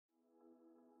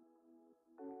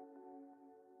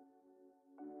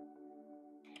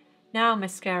Now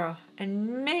mascara,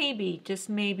 and maybe, just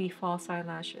maybe, false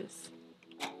eyelashes.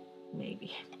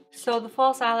 Maybe. So the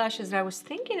false eyelashes that I was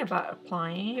thinking about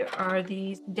applying are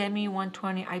these Demi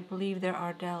 120. I believe they're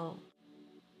Ardell.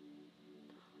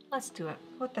 Let's do it.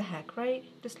 What the heck, right?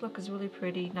 This look is really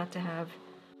pretty not to have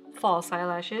false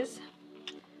eyelashes.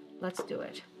 Let's do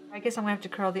it. I guess I'm gonna have to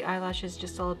curl the eyelashes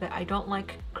just a little bit. I don't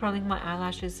like curling my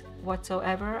eyelashes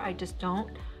whatsoever. I just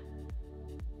don't.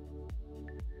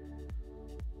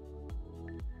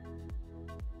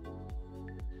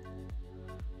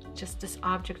 Just this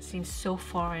object seems so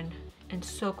foreign and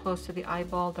so close to the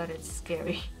eyeball that it's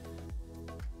scary.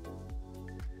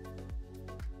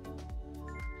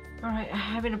 Alright, I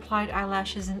haven't applied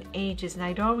eyelashes in ages and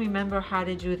I don't remember how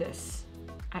to do this.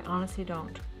 I honestly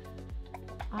don't.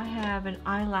 I have an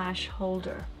eyelash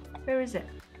holder. Where is it?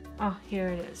 Oh, here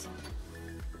it is.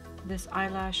 This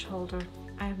eyelash holder.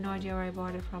 I have no idea where I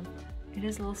bought it from. It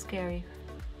is a little scary.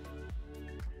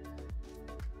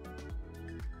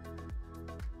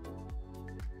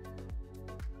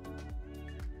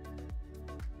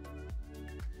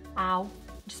 Ow,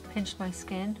 just pinched my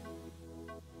skin.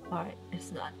 Alright,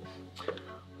 it's not.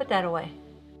 Put that away.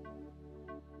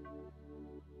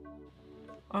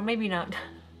 Or maybe not.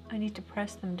 I need to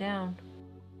press them down.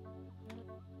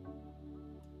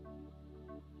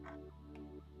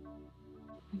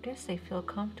 I guess they feel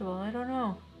comfortable. I don't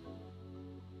know.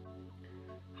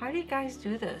 How do you guys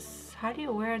do this? How do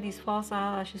you wear these false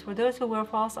eyelashes? For those who wear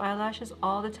false eyelashes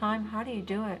all the time, how do you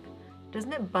do it?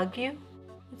 Doesn't it bug you?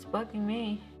 It's bugging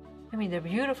me. I mean, they're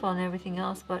beautiful and everything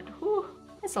else, but whew,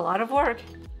 it's a lot of work.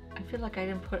 I feel like I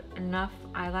didn't put enough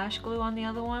eyelash glue on the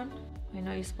other one. I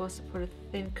know you're supposed to put a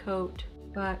thin coat,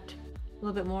 but a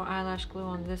little bit more eyelash glue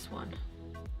on this one.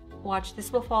 Watch,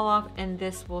 this will fall off and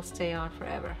this will stay on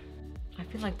forever. I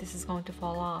feel like this is going to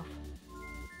fall off.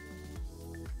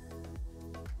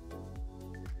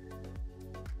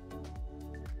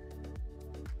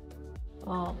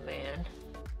 Oh man.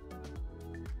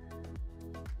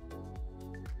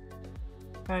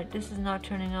 Alright, this is not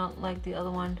turning out like the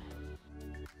other one.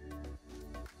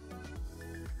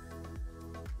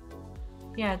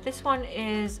 Yeah, this one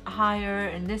is higher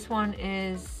and this one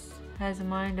has a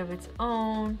mind of its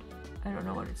own. I don't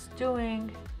know what it's doing.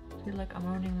 I feel like I'm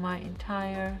ruining my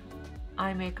entire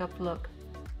eye makeup look.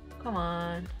 Come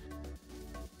on.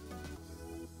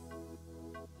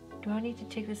 Do I need to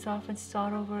take this off and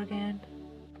start over again?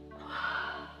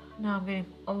 No, I'm getting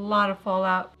a lot of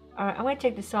fallout. Alright, I'm going to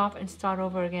take this off and start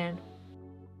over again.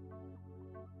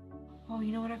 Oh,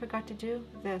 you know what I forgot to do?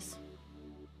 This.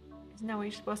 Isn't that what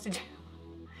you're supposed to do?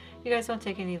 You guys don't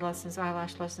take any lessons,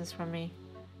 eyelash lessons from me.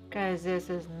 Guys, this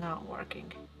is not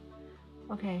working.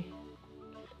 Okay.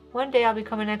 One day I'll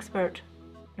become an expert.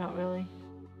 Not really.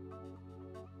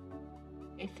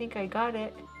 I think I got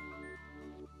it.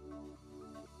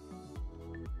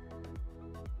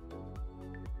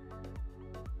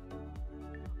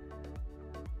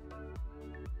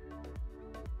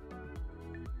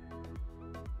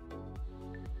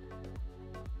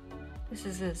 This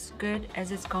is as good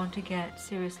as it's going to get,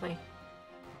 seriously.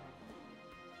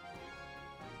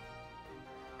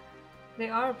 They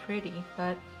are pretty,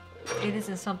 but it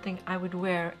isn't something I would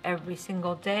wear every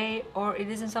single day, or it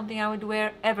isn't something I would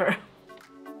wear ever.